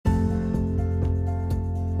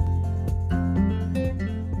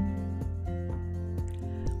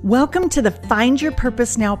Welcome to the Find Your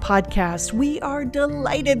Purpose Now podcast. We are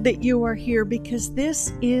delighted that you are here because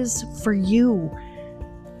this is for you.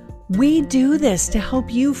 We do this to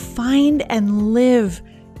help you find and live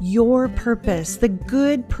your purpose, the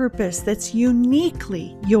good purpose that's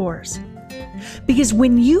uniquely yours. Because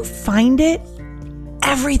when you find it,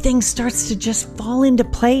 everything starts to just fall into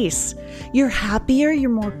place. You're happier, you're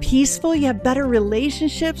more peaceful, you have better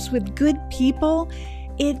relationships with good people.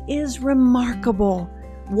 It is remarkable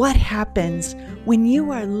what happens when you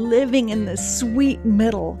are living in the sweet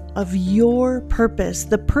middle of your purpose,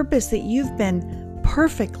 the purpose that you've been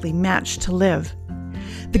perfectly matched to live.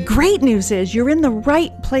 The great news is you're in the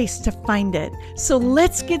right place to find it. So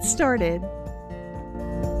let's get started.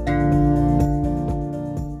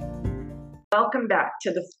 Welcome back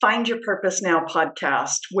to the Find Your Purpose Now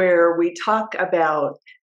podcast, where we talk about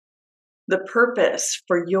the purpose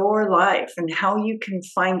for your life and how you can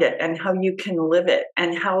find it and how you can live it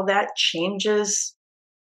and how that changes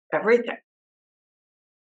everything.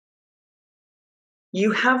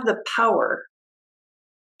 You have the power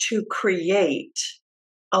to create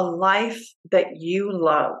a life that you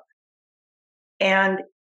love. And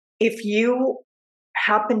if you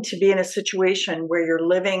happen to be in a situation where you're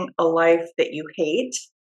living a life that you hate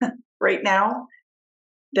right now,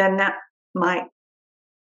 then that might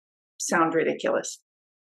sound ridiculous.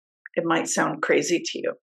 It might sound crazy to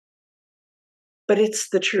you, but it's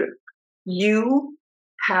the truth. You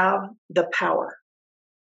have the power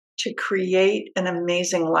to create an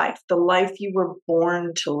amazing life, the life you were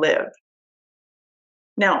born to live.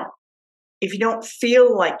 Now, if you don't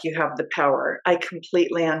feel like you have the power, I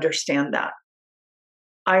completely understand that.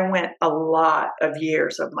 I went a lot of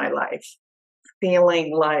years of my life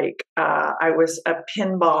feeling like I was a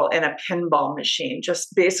pinball in a pinball machine,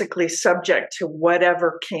 just basically subject to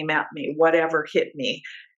whatever came at me, whatever hit me.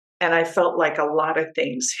 And I felt like a lot of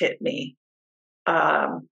things hit me.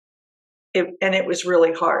 And it was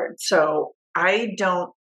really hard. So I don't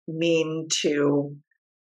mean to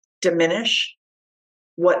diminish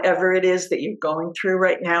whatever it is that you're going through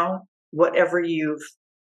right now, whatever you've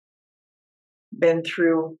been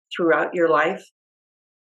through throughout your life.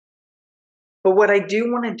 But what I do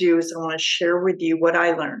want to do is I want to share with you what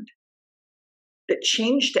I learned that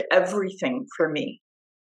changed everything for me.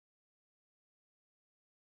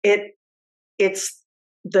 It's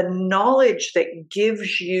the knowledge that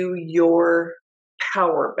gives you your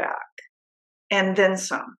power back and then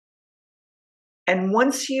some. And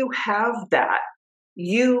once you have that,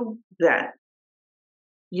 you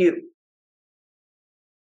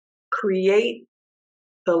create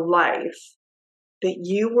the life that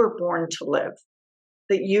you were born to live,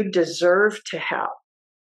 that you deserve to have,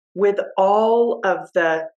 with all of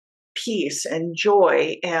the peace and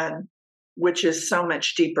joy, and which is so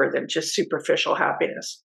much deeper than just superficial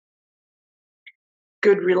happiness.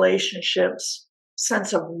 Good relationships,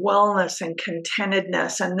 sense of wellness and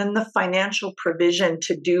contentedness, and then the financial provision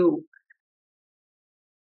to do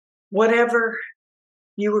whatever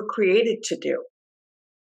you were created to do.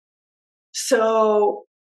 So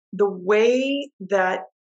the way that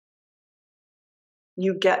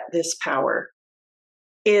you get this power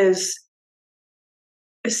is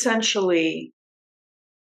essentially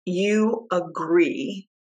you agree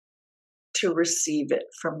to receive it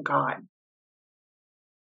from God.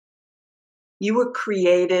 You were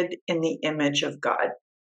created in the image of God.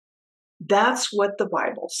 That's what the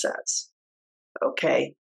Bible says.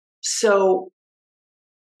 Okay? So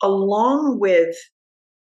along with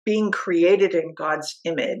being created in God's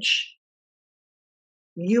image,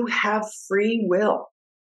 you have free will.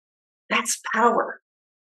 That's power.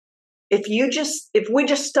 If we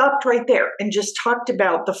just stopped right there and just talked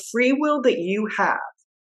about the free will that you have,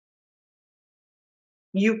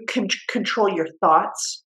 you can control your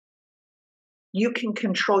thoughts, you can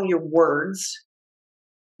control your words,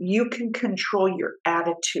 you can control your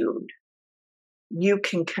attitude, you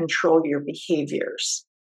can control your behaviors.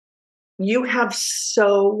 You have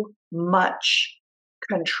so much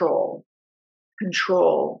control.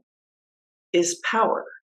 Control is power.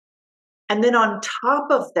 And then on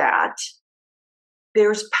top of that,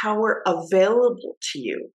 there's power available to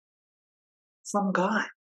you from God,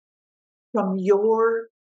 from your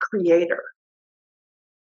Creator.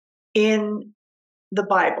 In the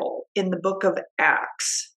Bible, in the book of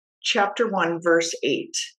Acts, chapter 1, verse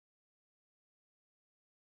 8,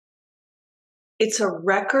 it's a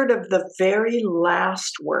record of the very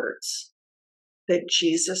last words that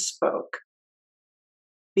Jesus spoke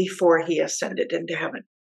before he ascended into heaven.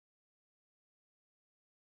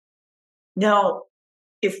 Now,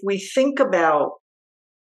 if we think about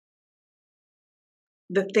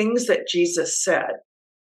the things that Jesus said,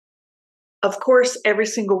 Of course, every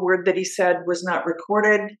single word that he said was not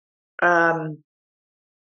recorded.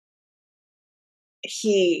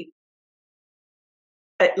 He,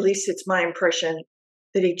 at least it's my impression,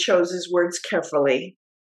 that he chose his words carefully.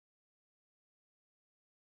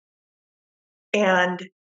 And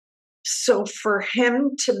so for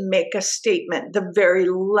him to make a statement, the very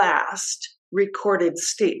last recorded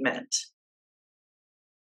statement,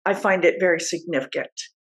 I find it very significant.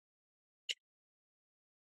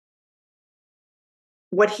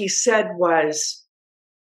 What he said was,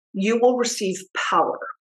 "You will receive power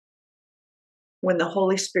when the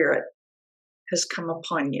Holy Spirit has come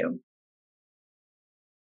upon you,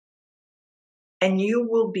 and you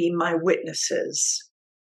will be my witnesses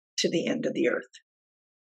to the end of the earth."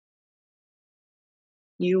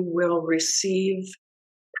 You will receive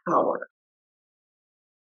power.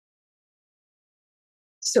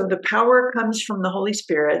 So the power comes from the Holy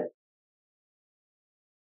Spirit.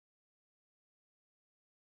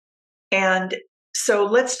 And so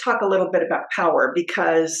let's talk a little bit about power,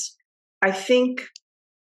 because I think,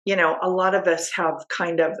 a lot of us have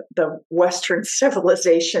kind of the Western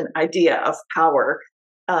civilization idea of power,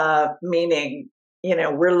 meaning,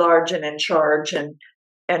 we're large and in charge,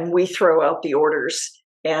 and we throw out the orders,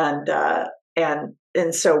 and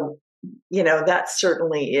so that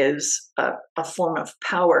certainly is a form of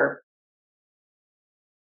power.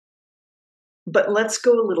 But let's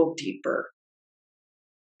go a little deeper.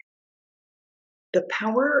 The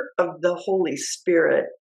power of the Holy Spirit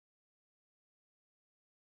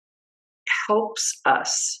helps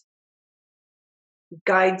us,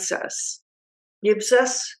 guides us, gives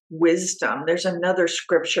us wisdom. There's another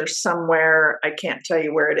scripture somewhere, I can't tell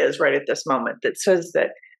you where it is right at this moment, that says that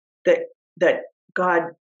God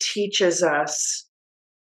teaches us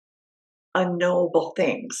unknowable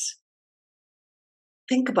things.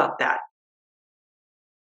 Think about that.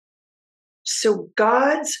 So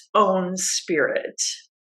God's own Spirit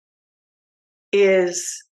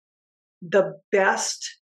is the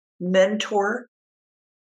best mentor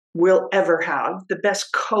we'll ever have, the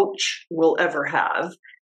best coach we'll ever have.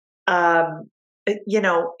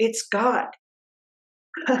 It's God.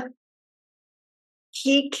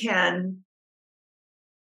 He can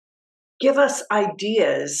give us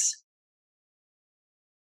ideas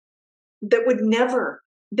that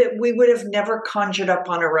we would have never conjured up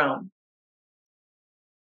on our own.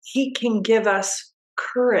 He can give us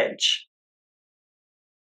courage.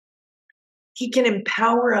 He can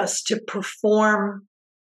empower us to perform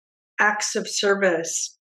acts of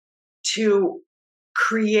service, to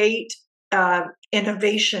create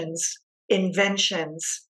innovations,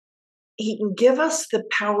 inventions. He can give us the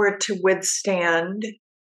power to withstand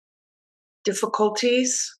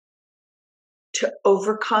difficulties, to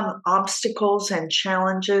overcome obstacles and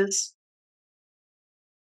challenges.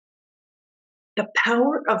 The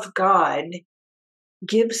power of God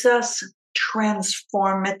gives us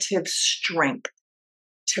transformative strength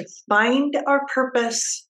to find our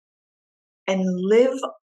purpose and live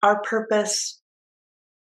our purpose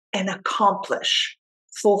and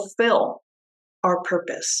fulfill our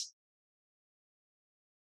purpose.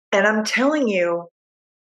 And I'm telling you,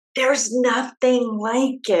 there's nothing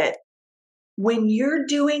like it. When you're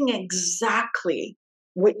doing exactly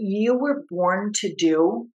what you were born to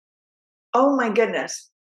do, oh my goodness,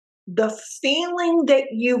 the feeling that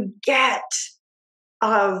you get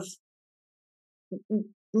of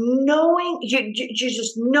knowing, you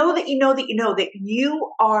just know that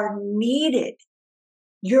you are needed,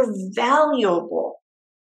 you're valuable,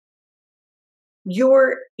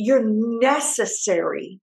 you're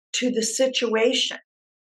necessary to the situation.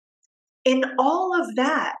 In all of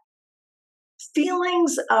that,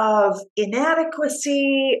 feelings of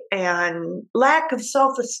inadequacy and lack of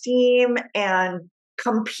self-esteem and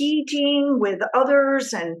competing with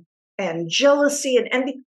others and jealousy and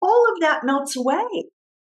envy, all of that melts away.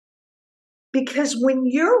 Because when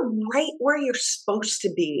you're right where you're supposed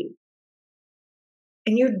to be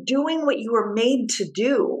and you're doing what you were made to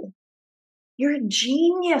do, you're a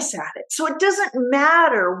genius at it. So it doesn't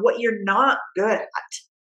matter what you're not good at.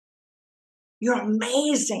 You're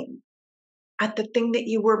amazing at the thing that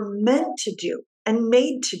you were meant to do and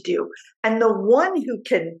made to do. And the one who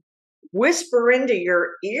can whisper into your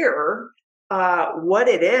ear what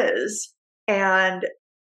it is and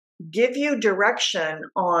give you direction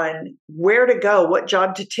on where to go, what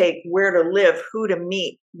job to take, where to live, who to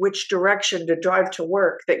meet, which direction to drive to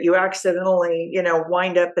work, that you accidentally,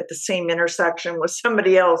 wind up at the same intersection with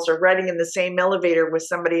somebody else, or riding in the same elevator with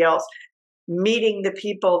somebody else, meeting the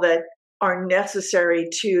people that are necessary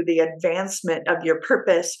to the advancement of your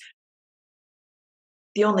purpose.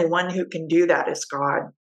 The only one who can do that is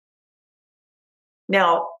God.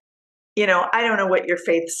 Now, I don't know what your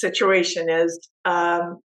faith situation is.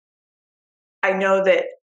 I know that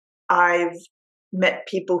I've met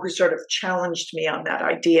people who sort of challenged me on that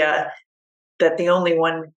idea that the only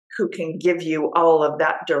one who can give you all of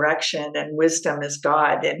that direction and wisdom is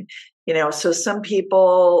God. And, so some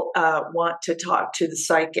people want to talk to the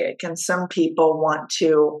psychic, and some people want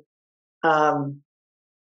to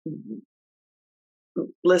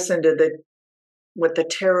listen to what the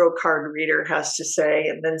tarot card reader has to say.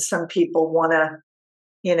 And then some people want to,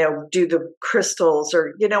 do the crystals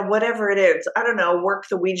or, whatever it is. I don't know, work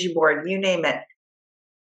the Ouija board, you name it.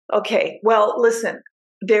 Okay, well, listen,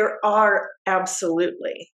 there are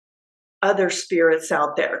absolutely other spirits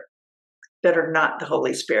out there that are not the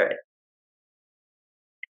Holy Spirit.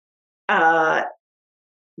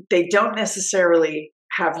 They don't necessarily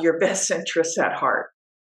have your best interests at heart.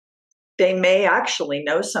 They may actually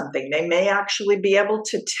know something. They may actually be able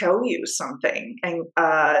to tell you something, and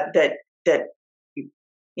that that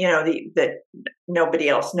nobody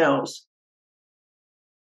else knows.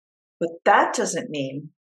 But that doesn't mean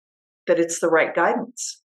that it's the right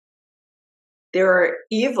guidance. There are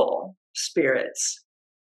evil spirits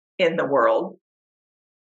in the world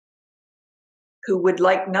who would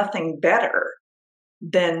like nothing better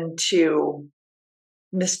than to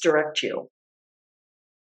misdirect you,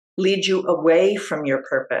 lead you away from your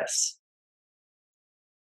purpose.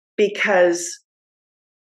 Because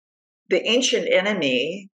the ancient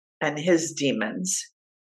enemy and his demons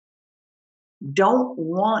don't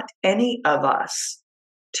want any of us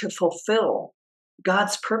to fulfill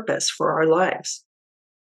God's purpose for our lives.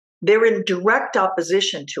 They're in direct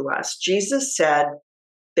opposition to us. Jesus said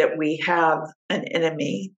that we have an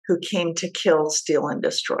enemy who came to kill, steal, and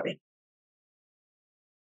destroy.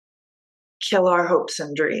 Kill our hopes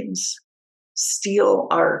and dreams, steal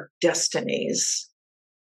our destinies,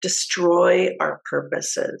 destroy our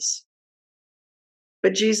purposes.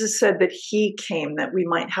 But Jesus said that he came that we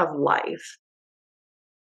might have life,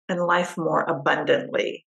 and life more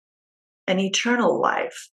abundantly, and eternal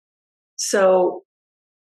life. So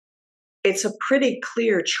it's a pretty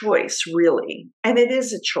clear choice, really, and it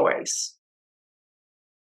is a choice.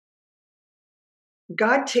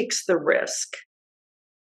 God takes the risk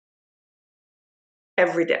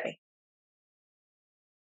every day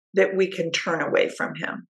that we can turn away from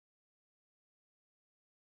him.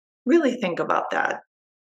 Really think about that.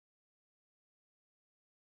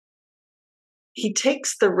 He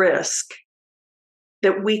takes the risk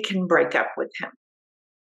that we can break up with him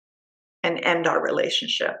and end our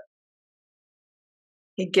relationship.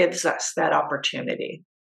 He gives us that opportunity.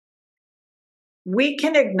 We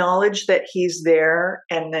can acknowledge that he's there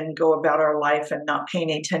and then go about our life and not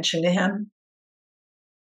paying attention to him.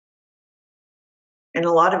 And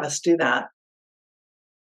a lot of us do that.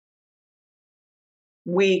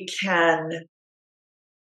 We can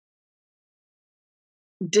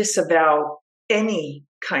disavow any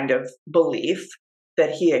kind of belief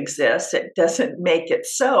that he exists. It doesn't make it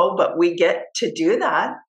so, but we get to do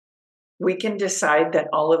that. We can decide that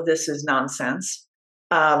all of this is nonsense.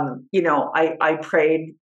 I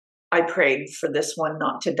prayed for this one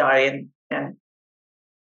not to die, and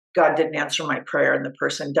God didn't answer my prayer, and the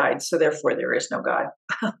person died. So therefore, there is no God.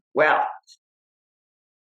 Well,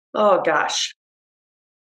 oh gosh.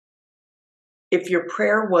 If your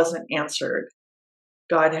prayer wasn't answered,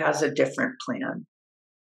 God has a different plan.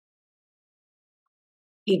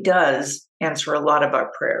 He does answer a lot of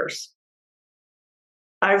our prayers.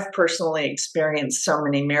 I've personally experienced so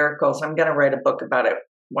many miracles. I'm going to write a book about it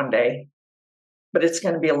one day, but it's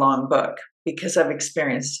going to be a long book because I've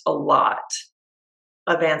experienced a lot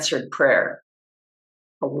of answered prayer,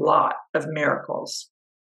 a lot of miracles.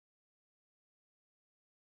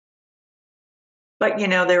 But,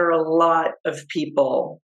 there are a lot of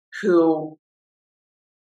people who,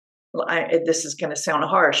 this is going to sound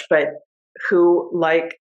harsh, but who,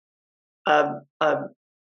 like a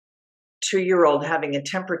 2-year-old having a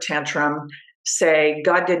temper tantrum, say,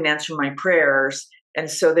 God didn't answer my prayers, and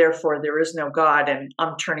so therefore there is no God, and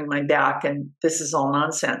I'm turning my back, and this is all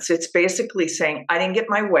nonsense. It's basically saying, I didn't get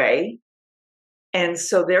my way, and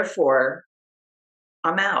so therefore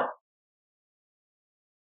I'm out.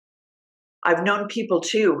 I've known people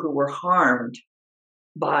too who were harmed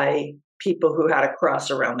by people who had a cross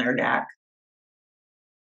around their neck.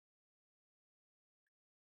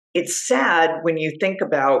 It's sad when you think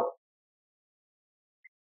about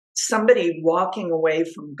somebody walking away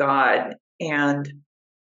from God and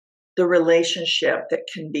the relationship that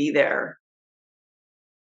can be there,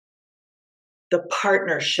 the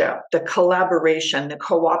partnership, the collaboration, the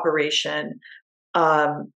cooperation,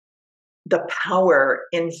 the power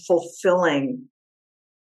in fulfilling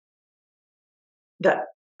that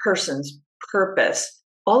person's purpose,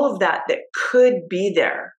 all of that could be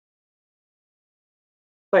there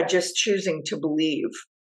by just choosing to believe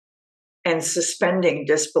and suspending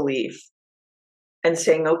disbelief and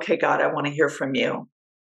saying, okay, God, I want to hear from you.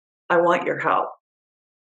 I want your help.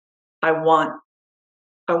 I want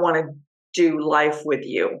to do life with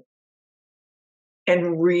you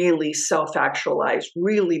and really self-actualize,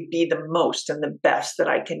 really be the most and the best that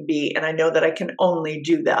I can be. And I know that I can only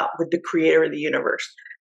do that with the creator of the universe.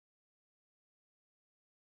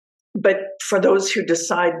 But for those who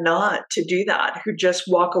decide not to do that, who just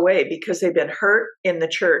walk away because they've been hurt in the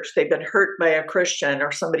church, they've been hurt by a Christian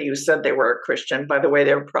or somebody who said they were a Christian, by the way,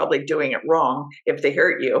 they were probably doing it wrong if they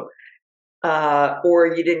hurt you,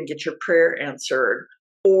 or you didn't get your prayer answered,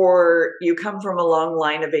 or you come from a long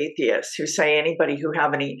line of atheists who say anybody who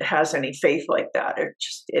has any faith like that are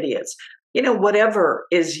just idiots. Whatever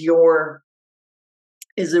is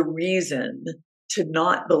a reason to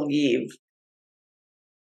not believe.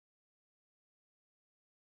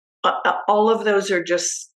 All of those are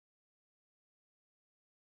just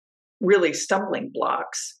really stumbling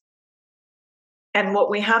blocks. And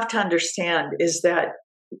what we have to understand is that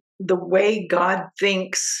the way God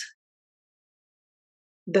thinks,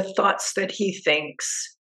 the thoughts that he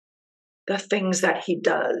thinks, the things that he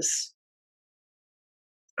does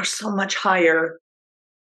are so much higher.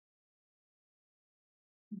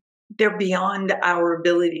 They're beyond our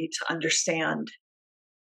ability to understand.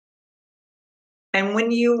 And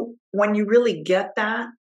when you really get that,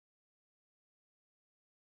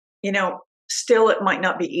 still it might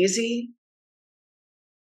not be easy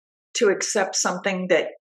to accept something that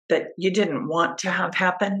you didn't want to have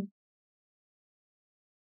happen,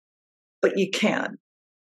 but you can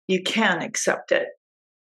accept it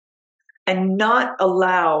and not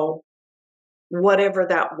allow whatever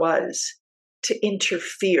that was to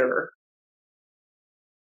interfere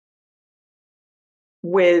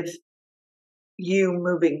with you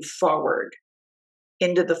moving forward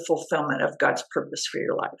into the fulfillment of God's purpose for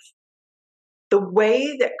your life. The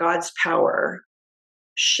way that God's power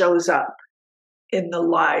shows up in the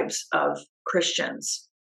lives of Christians,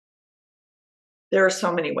 there are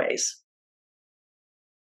so many ways.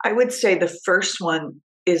 I would say the first one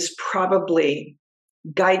is probably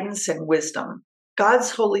guidance and wisdom. God's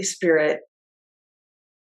Holy Spirit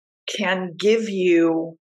can give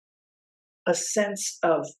you a sense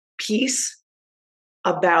of peace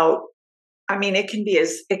about,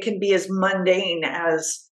 it can be as mundane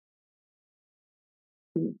as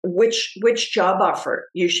which job offer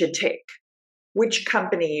you should take, which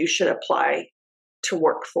company you should apply to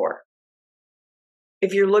work for.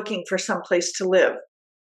 If you're looking for some place to live,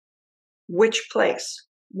 which place,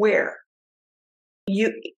 where?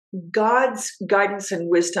 God's guidance and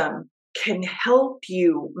wisdom can help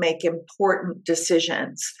you make important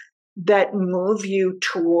decisions that move you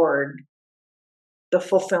toward the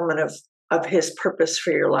fulfillment of his purpose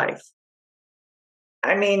for your life.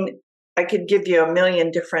 I could give you a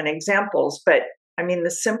million different examples, but the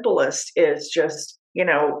simplest is just,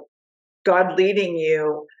 God leading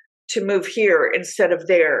you to move here instead of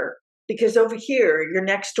there. Because over here, your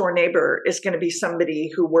next door neighbor is going to be somebody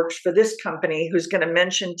who works for this company who's going to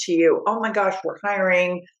mention to you, oh my gosh, we're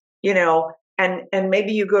hiring, and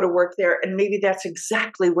maybe you go to work there and maybe that's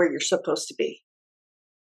exactly where you're supposed to be.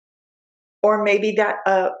 Or maybe that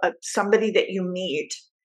somebody that you meet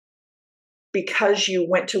because you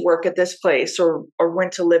went to work at this place or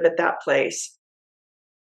went to live at that place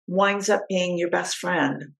winds up being your best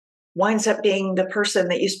friend, winds up being the person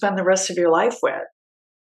that you spend the rest of your life with.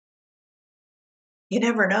 You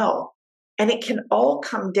never know. And it can all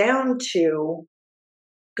come down to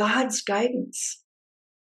God's guidance,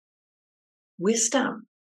 wisdom.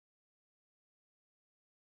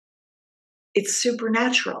 It's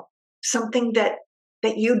supernatural, something that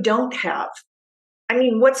you don't have.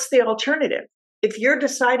 What's the alternative? If you're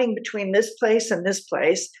deciding between this place and the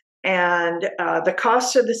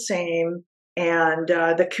costs are the same, and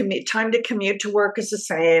the time to commute to work is the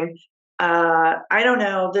same, I don't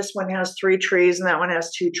know, this one has 3 trees and that one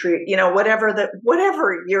has 2 trees, whatever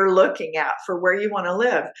you're looking at for where you want to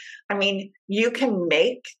live. You can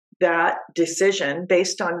make that decision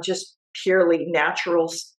based on just purely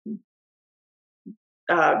natural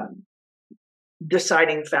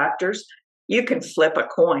deciding factors. You can flip a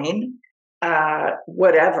coin,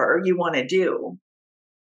 whatever you want to do.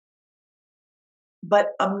 But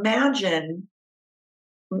imagine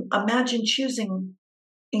choosing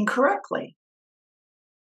incorrectly.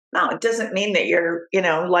 Now, it doesn't mean that your,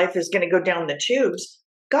 life is going to go down the tubes.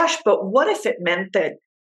 Gosh, but what if it meant that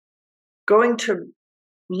going to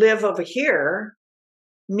live over here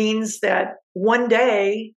means that one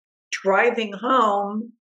day driving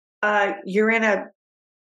home, you're in a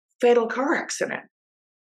fatal car accident.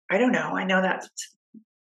 I don't know. I know that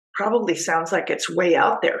probably sounds like it's way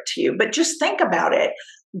out there to you, but just think about it.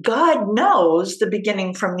 God knows the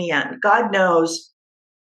beginning from the end. God knows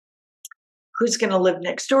who's going to live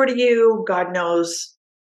next door to you. God knows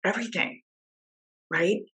everything,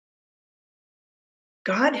 right?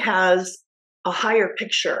 God has a higher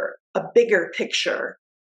picture, a bigger picture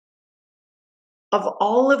of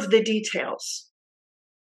all of the details.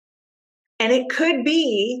 And it could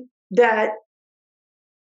be that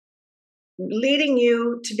leading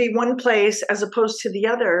you to be one place as opposed to the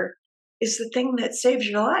other is the thing that saves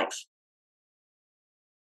your life.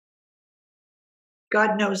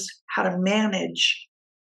 God knows how to manage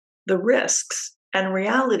the risks and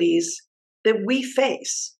realities that we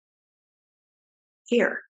face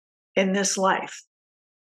here in this life,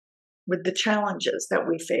 with the challenges that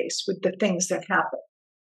we face, with the things that happen.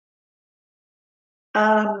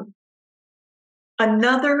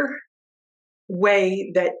 Another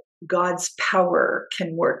way that God's power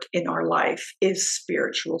can work in our life is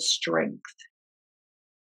spiritual strength,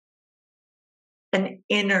 an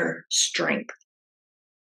inner strength,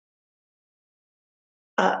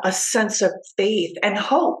 a sense of faith and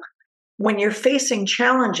hope. When you're facing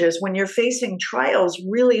challenges, when you're facing trials,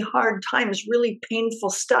 really hard times, really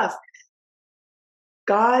painful stuff,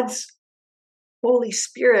 God's Holy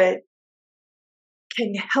Spirit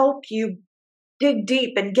can help you dig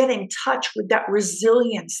deep and get in touch with that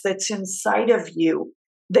resilience that's inside of you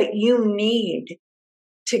that you need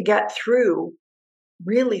to get through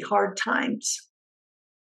really hard times.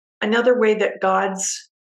 Another way that God's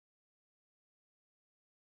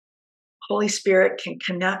Holy Spirit can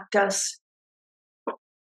connect us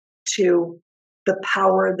to the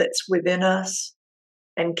power that's within us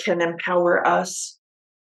and can empower us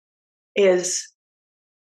is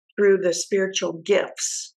through the spiritual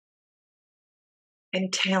gifts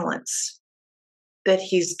and talents that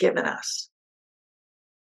He's given us.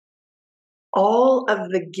 All of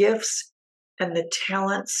the gifts and the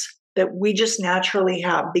talents that we just naturally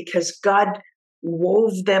have because God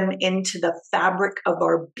wove them into the fabric of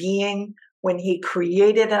our being when He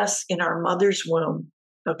created us in our mother's womb.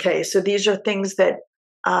 Okay, so these are things that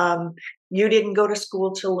you didn't go to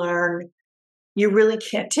school to learn. You really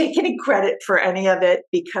can't take any credit for any of it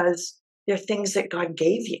because they're things that God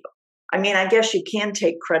gave you. I mean, I guess you can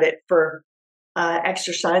take credit for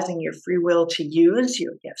exercising your free will to use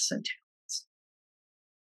your gifts and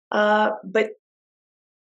talents. But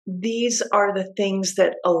these are the things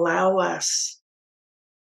that allow us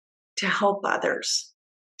to help others,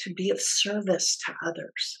 to be of service to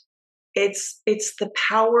others. It's the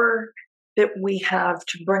power that we have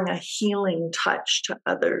to bring a healing touch to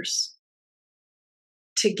others,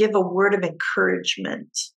 to give a word of encouragement,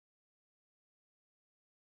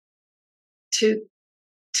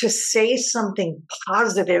 to say something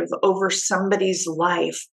positive over somebody's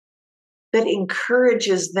life that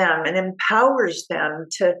encourages them and empowers them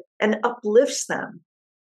and uplifts them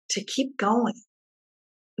to keep going.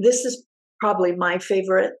 This is probably my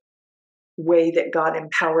favorite way that God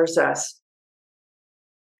empowers us.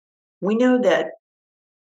 We know that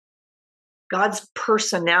God's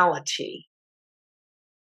personality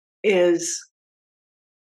is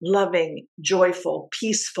loving, joyful,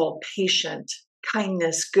 peaceful, patient,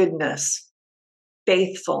 kindness, goodness,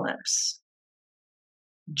 faithfulness,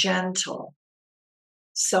 gentle,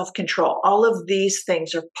 self-control. All of these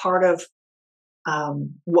things are part of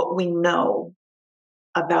what we know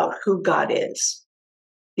about who God is.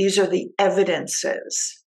 These are the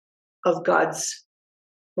evidences of God's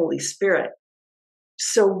Holy Spirit.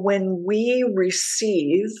 So when we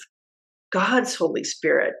receive God's Holy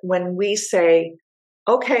Spirit, when we say,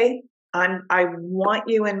 okay, I want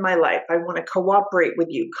you in my life. I want to cooperate with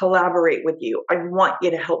you, collaborate with you. I want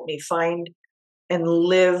you to help me find and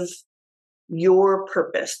live your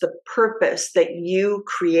purpose, the purpose that you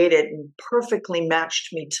created and perfectly matched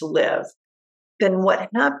me to live. Then what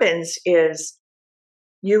happens is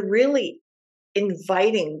you're really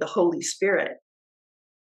inviting the Holy Spirit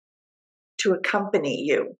to accompany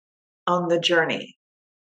you on the journey.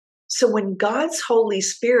 So when God's Holy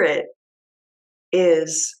Spirit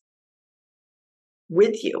is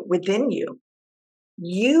with you, within you,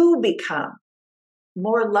 you become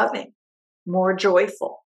more loving, more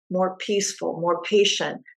joyful, more peaceful, more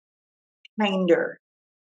patient, kinder.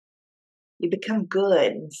 You become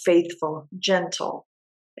good and faithful, gentle,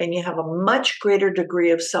 and you have a much greater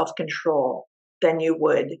degree of self-control than you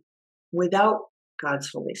would without God's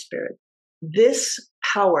Holy Spirit. This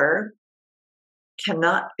power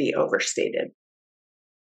cannot be overstated.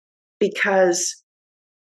 because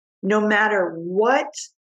no matter what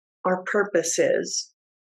our purpose is,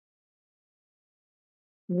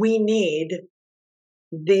 we need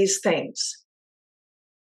these things,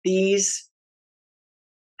 these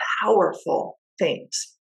powerful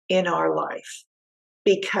things in our life.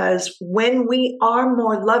 Because when we are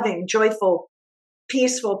more loving, joyful,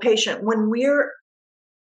 peaceful, patient, when we're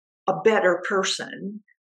a better person,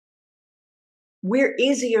 we're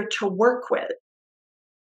easier to work with,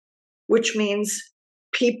 which means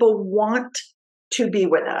people want to be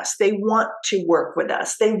with us. They want to work with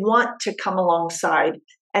us. They want to come alongside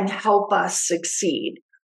and help us succeed.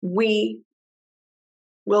 We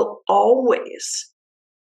will always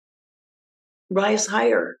rise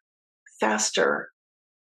higher, faster,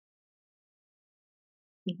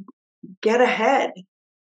 get ahead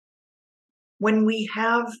when we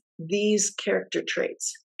have these character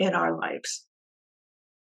traits in our lives.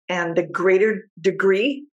 And the greater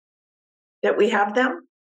degree that we have them,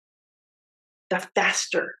 the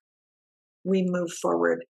faster we move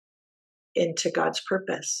forward into God's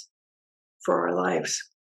purpose for our lives.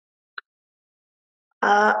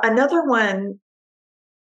 Another one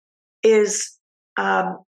is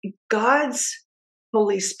God's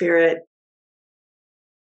Holy Spirit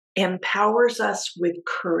empowers us with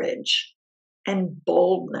courage and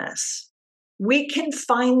boldness. We can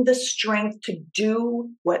find the strength to do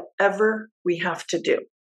whatever we have to do.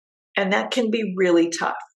 And that can be really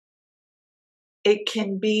tough. It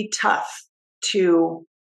can be tough to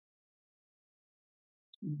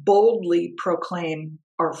boldly proclaim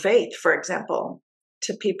our faith, for example,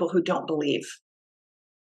 to people who don't believe.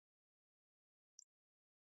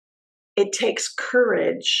 It takes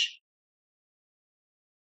courage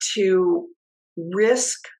to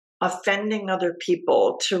risk offending other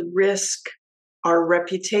people, to risk our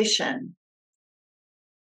reputation,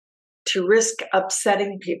 to risk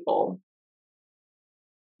upsetting people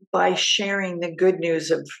by sharing the good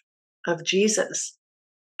news of Jesus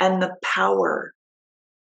and the power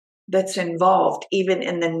that's involved, even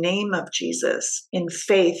in the name of Jesus, in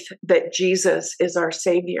faith that Jesus is our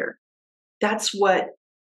Savior. That's what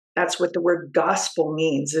the word gospel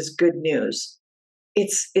means, is good news.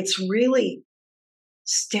 It's really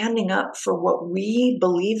standing up for what we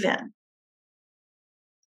believe in.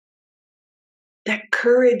 That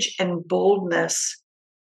courage and boldness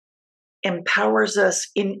empowers us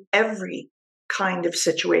in every kind of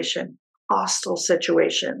situation, hostile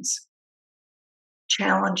situations,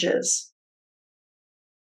 challenges,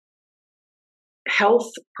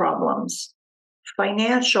 health problems,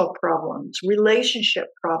 financial problems, relationship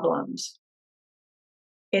problems.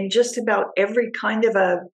 In just about every kind of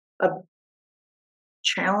a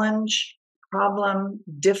challenge, problem,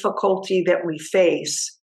 difficulty that we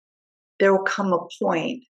face, there will come a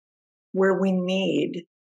point where we need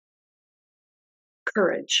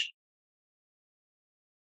courage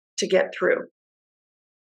to get through.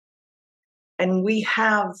 And we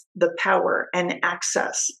have the power and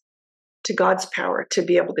access to God's power to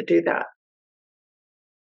be able to do that.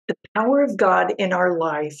 The power of God in our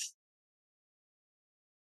life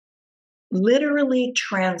literally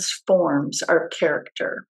transforms our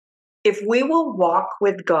character. If we will walk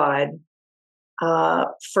with God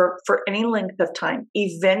for any length of time,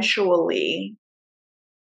 eventually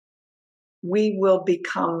we will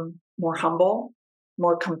become more humble,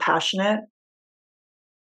 more compassionate,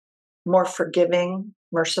 more forgiving,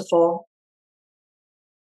 merciful.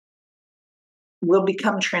 We'll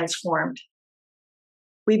become transformed.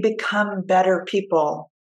 We become better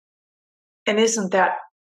people. And isn't that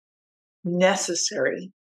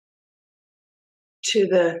necessary to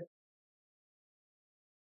the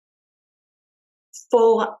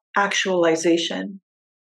full actualization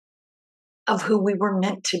of who we were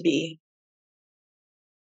meant to be?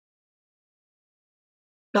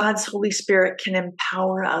 God's Holy Spirit can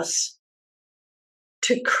empower us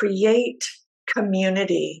to create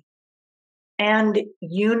community and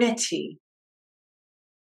unity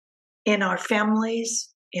in our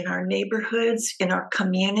families, in our neighborhoods, in our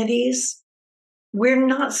communities. We're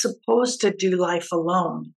not supposed to do life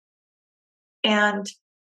alone. And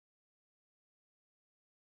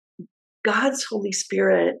God's Holy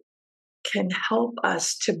Spirit can help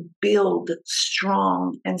us to build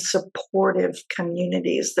strong and supportive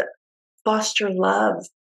communities that foster love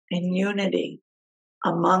and unity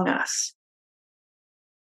among us.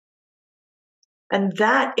 And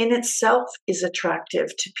that in itself is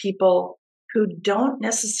attractive to people who don't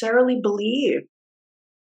necessarily believe.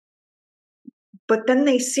 But then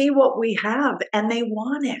they see what we have and they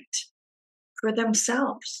want it for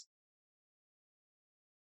themselves.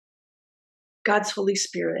 God's Holy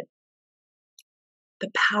Spirit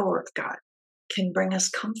The power of God can bring us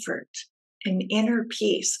comfort and inner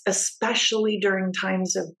peace, especially during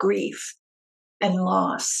times of grief and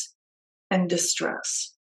loss and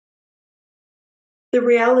distress. The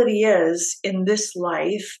reality is, in this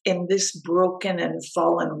life, in this broken and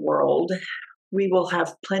fallen world, we will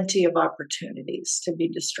have plenty of opportunities to be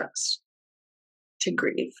distressed, to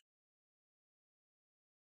grieve.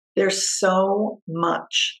 There's so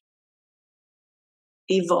much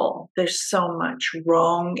evil, there's so much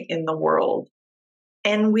wrong in the world,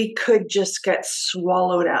 and we could just get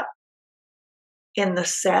swallowed up in the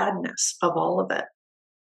sadness of all of it.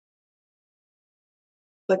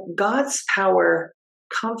 But God's power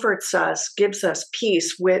comforts us, gives us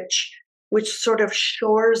peace, which sort of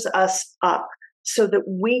shores us up so that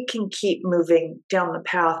we can keep moving down the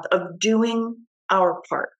path of doing our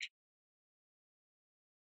part.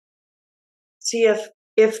 See,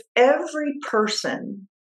 if every person,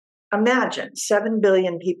 imagine 7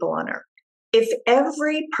 billion people on earth, if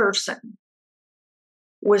every person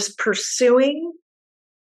was pursuing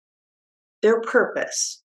their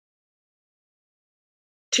purpose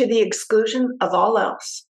to the exclusion of all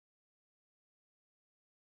else,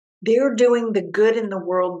 they're doing the good in the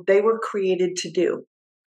world they were created to do,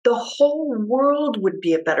 the whole world would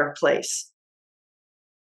be a better place.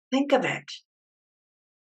 Think of it.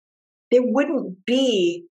 There wouldn't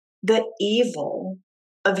be the evil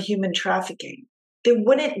of human trafficking. There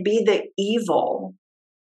wouldn't be the evil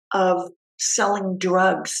of selling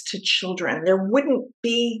drugs to children. There wouldn't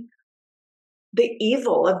be the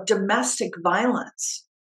evil of domestic violence.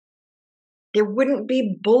 There wouldn't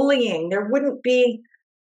be bullying. There wouldn't be,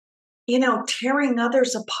 tearing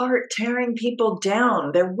others apart, tearing people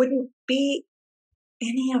down. There wouldn't be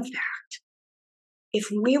any of that if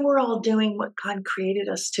we were all doing what God created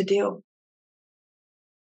us to do.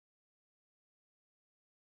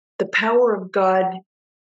 The power of God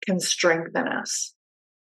can strengthen us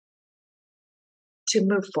to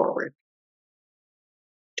move forward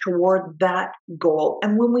toward that goal.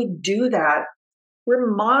 And when we do that,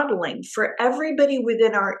 we're modeling for everybody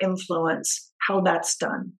within our influence how that's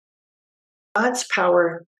done. God's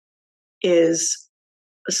power is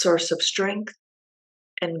a source of strength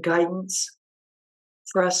and guidance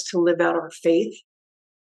for us to live out our faith,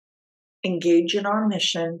 engage in our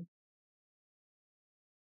mission,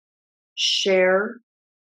 share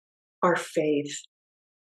our faith,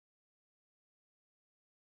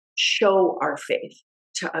 show our faith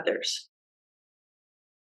to others.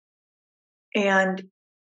 And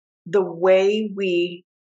the way we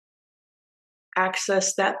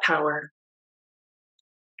access that power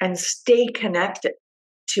and stay connected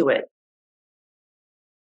to it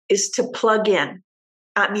is to plug in.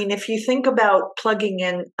 I mean, if you think about plugging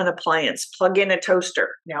in an appliance, plug in a toaster.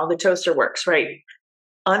 Now the toaster works, right?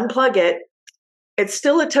 Unplug it. It's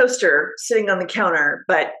still a toaster sitting on the counter,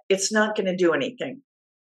 but it's not going to do anything.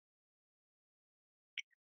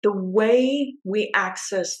 The way we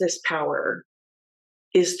access this power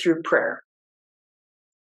is through prayer.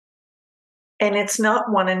 And it's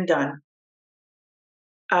not one and done.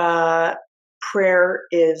 Prayer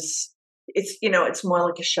is, it's more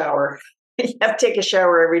like a shower. You have to take a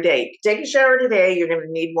shower every day. Take a shower today, you're going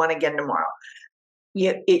to need one again tomorrow.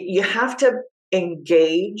 You have to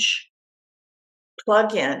engage,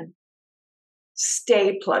 plug in,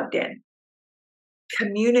 stay plugged in,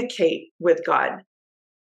 communicate with God,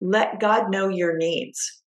 let God know your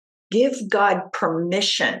needs, give God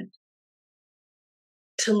permission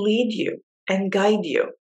to lead you and guide you.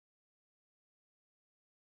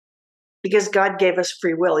 Because God gave us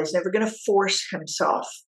free will. He's never going to force himself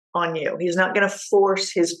on you. He's not going to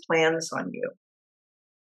force his plans on you.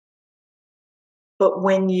 But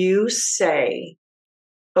when you say,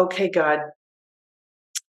 okay, God,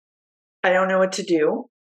 I don't know what to do.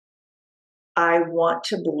 I want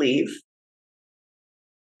to believe.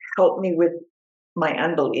 Help me with my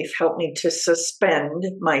unbelief. Help me to suspend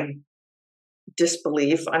my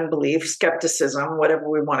disbelief, unbelief, skepticism, whatever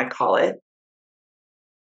we want to call it.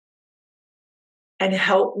 And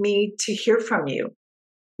help me to hear from you.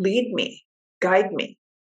 Lead me, guide me.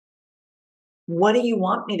 What do you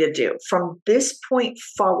want me to do? From this point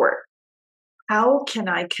forward, how can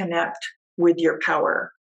I connect with your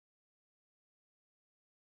power?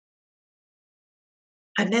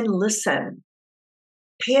 And then listen,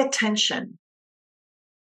 pay attention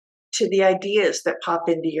to the ideas that pop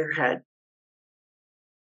into your head.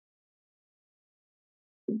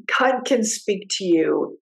 God can speak to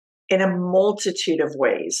you in a multitude of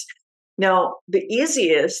ways. Now, the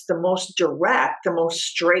easiest, the most direct, the most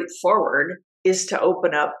straightforward is to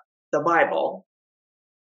open up the Bible.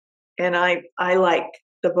 And I like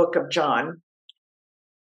the book of John.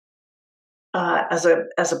 as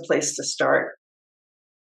a place to start.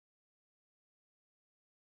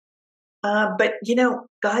 But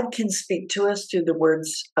God can speak to us through the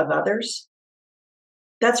words of others.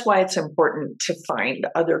 That's why it's important to find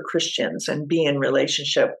other Christians and be in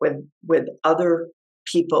relationship with other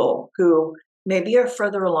people who maybe are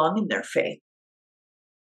further along in their faith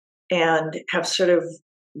and have sort of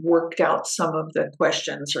worked out some of the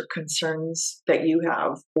questions or concerns that you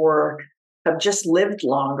have, or have just lived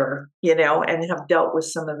longer, and have dealt with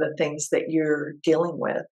some of the things that you're dealing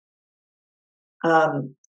with.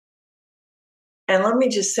 And let me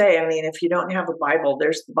just say, if you don't have a Bible,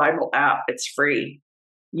 there's the Bible app. It's free.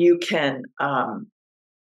 You can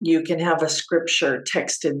have a scripture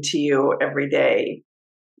texted to you every day.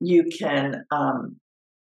 You can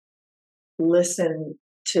listen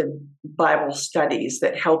to Bible studies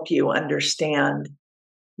that help you understand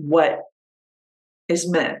what is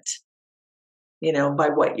meant, by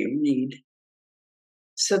what you read.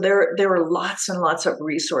 So there are lots and lots of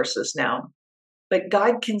resources now. But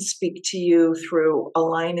God can speak to you through a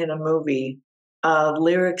line in a movie,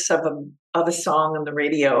 lyrics of a song on the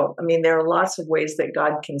radio. There are lots of ways that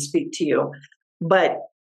God can speak to you. But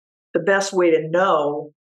the best way to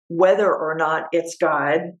know whether or not it's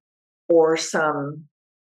God or some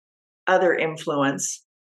other influence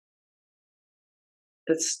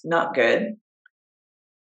that's not good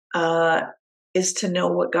is to know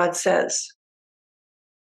what God says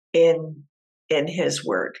in His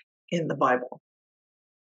Word, in the Bible.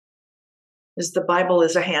 Because the Bible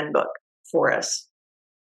is a handbook for us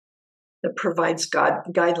that provides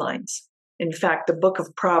guidelines. In fact, the book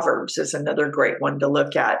of Proverbs is another great one to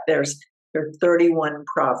look at. There are 31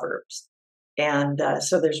 Proverbs, and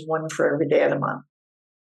so there's one for every day of the month.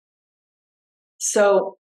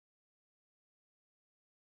 So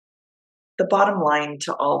the bottom line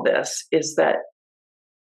to all this is that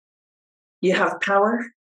you have power,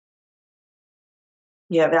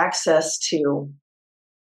 you have access to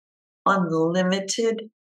unlimited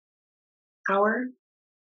power.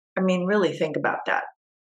 Really think about that.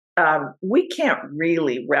 We can't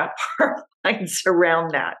really wrap our minds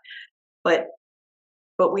around that, but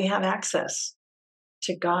we have access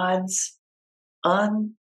to God's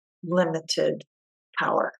unlimited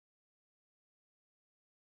power.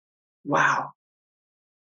 Wow.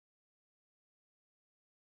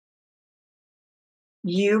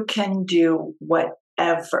 You can do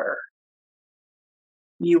whatever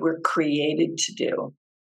you were created to do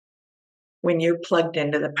when you're plugged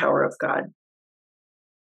into the power of God.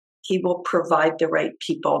 He will provide the right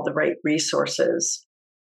people, the right resources,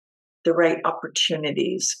 the right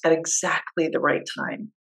opportunities at exactly the right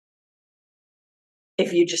time,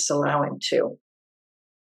 if you just allow Him to.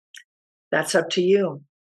 That's up to you.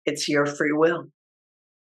 It's your free will.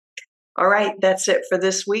 All right, that's it for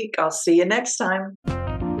this week. I'll see you next time.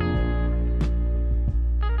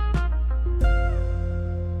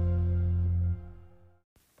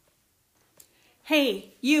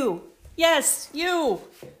 Hey, you. Yes, you.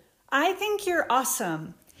 I think you're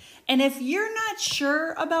awesome. And if you're not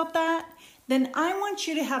sure about that, then I want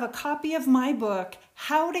you to have a copy of my book,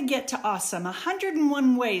 How to Get to Awesome,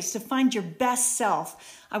 101 Ways to Find Your Best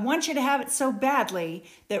Self. I want you to have it so badly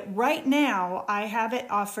that right now I have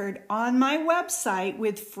it offered on my website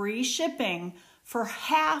with free shipping for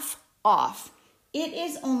half off. It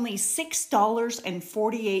is only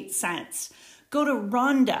 $6.48. Go to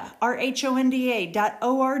Rhonda,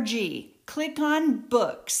 RHONDA.org, click on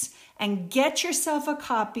books, and get yourself a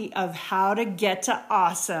copy of How to Get to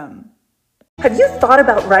Awesome. Have you thought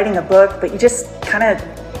about writing a book, but you just kind of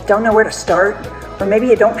don't know where to start? Or maybe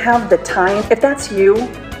you don't have the time? If that's you,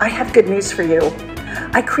 I have good news for you.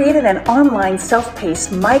 I created an online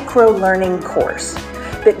self-paced micro-learning course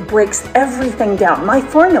that breaks everything down. My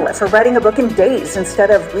formula for writing a book in days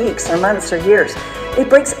instead of weeks or months or years. It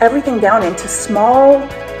breaks everything down into small,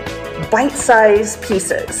 bite-sized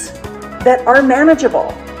pieces that are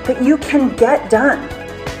manageable, that you can get done.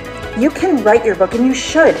 You can write your book, and you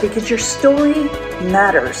should, because your story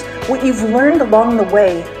matters. What you've learned along the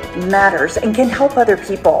way matters and can help other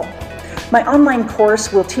people. My online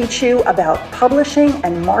course will teach you about publishing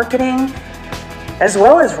and marketing, as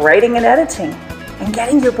well as writing and editing, and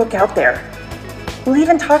getting your book out there. We'll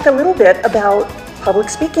even talk a little bit about public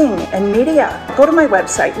speaking and media. Go to my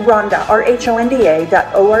website, Rhonda,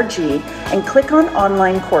 RHONDA.org, and click on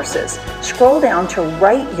online courses. Scroll down to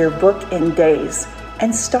Write Your Book in Days,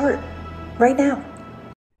 and start right now.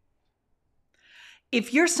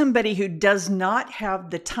 If you're somebody who does not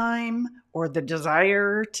have the time or the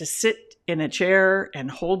desire to sit in a chair and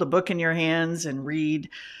hold a book in your hands and read,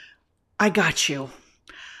 I got you.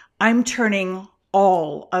 I'm turning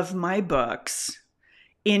all of my books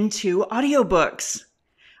into audiobooks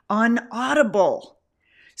on Audible.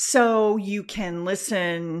 So you can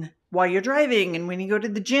listen while you're driving and when you go to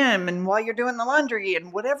the gym and while you're doing the laundry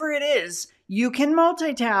and whatever it is, you can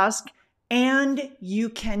multitask and you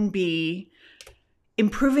can be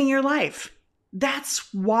improving your life.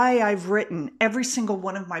 That's why I've written every single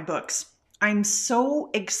one of my books. I'm so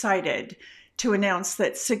excited to announce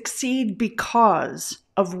that Succeed Because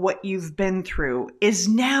of What You've Been Through is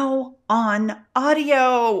now on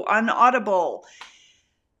audio, on Audible.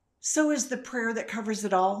 So is the prayer that covers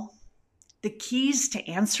it all. The keys to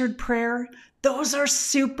answered prayer, those are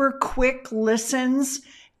super quick listens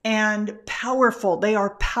and powerful. They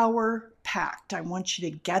are power-packed. I want you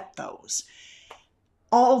to get those.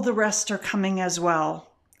 All the rest are coming as well.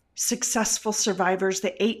 Successful Survivors,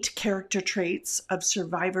 the 8 character traits of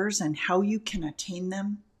survivors and how you can attain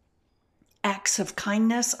them. Acts of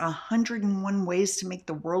Kindness, 101 ways to make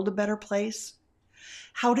the world a better place.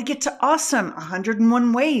 How to Get to Awesome,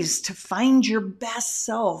 101 ways to find your best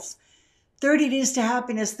self. 30 Days to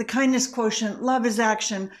Happiness, The Kindness Quotient, Love is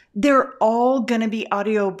Action. They're all going to be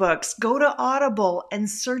audiobooks. Go to Audible and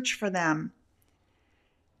search for them.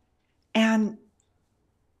 And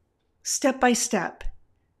step by step,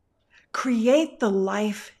 create the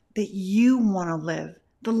life that you want to live,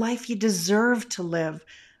 the life you deserve to live,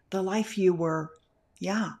 the life you were,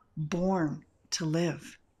 born to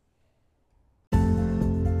live.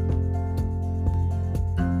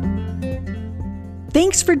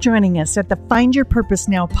 Thanks for joining us at the Find Your Purpose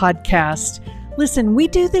Now podcast. Listen, we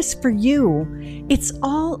do this for you. It's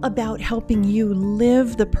all about helping you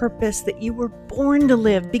live the purpose that you were born to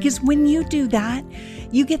live, because when you do that,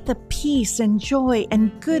 you get the peace and joy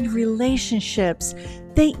and good relationships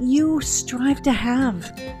that you strive to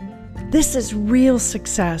have. This is real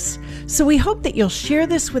success. So we hope that you'll share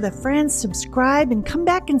this with a friend, subscribe, and come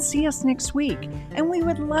back and see us next week. And we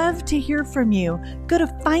would love to hear from you. Go to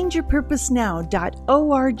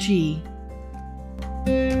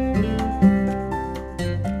findyourpurposenow.org.